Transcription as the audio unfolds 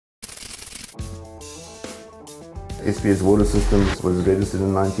SBS Water Systems was registered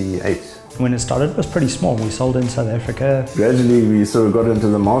in '98. When it started, it was pretty small. We sold in South Africa. Gradually, we sort of got into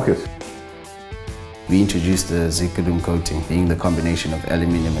the market. We introduced the zinc-aluminum coating, being the combination of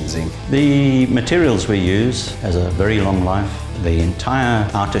aluminium and zinc. The materials we use has a very long life. The entire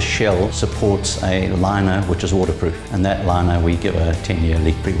outer shell supports a liner which is waterproof, and that liner we give a 10-year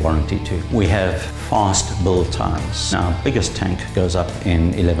leak-free warranty to. We have fast build times. Our biggest tank goes up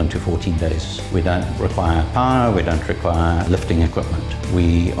in 11 to 14 days. We don't require power, we don't require lifting equipment.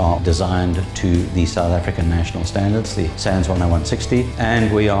 We are designed to the South African national standards, the SANS 10160,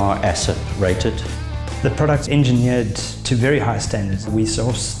 and we are asset rated. The product's engineered to very high standards. We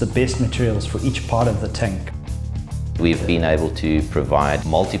source the best materials for each part of the tank. We've been able to provide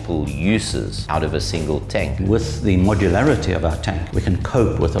multiple uses out of a single tank. With the modularity of our tank, we can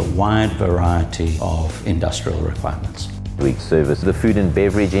cope with a wide variety of industrial requirements. We service the food and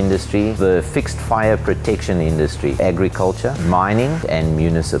beverage industry, the fixed fire protection industry, agriculture, mining and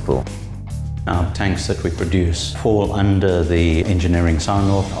municipal. Our tanks that we produce fall under the engineering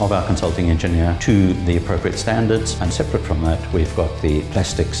sign-off of our consulting engineer to the appropriate standards, and separate from that we've got the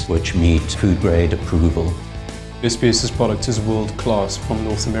plastics which meet food grade approval. SBS's product is world-class from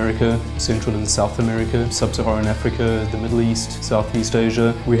North America, Central and South America, Sub-Saharan Africa, the Middle East, Southeast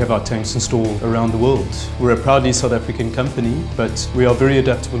Asia. We have our tanks installed around the world. We're a proudly South African company, but we are very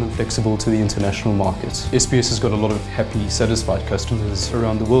adaptable and flexible to the international market. SBS has got a lot of happy, satisfied customers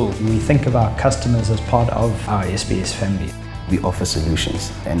around the world. We think of our customers as part of our SBS family. We offer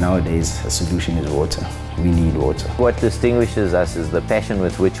solutions, and nowadays a solution is water. We need water. What distinguishes us is the passion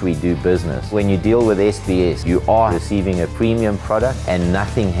with which we do business. When you deal with SBS, you are receiving a premium product and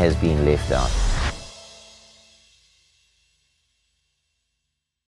nothing has been left out.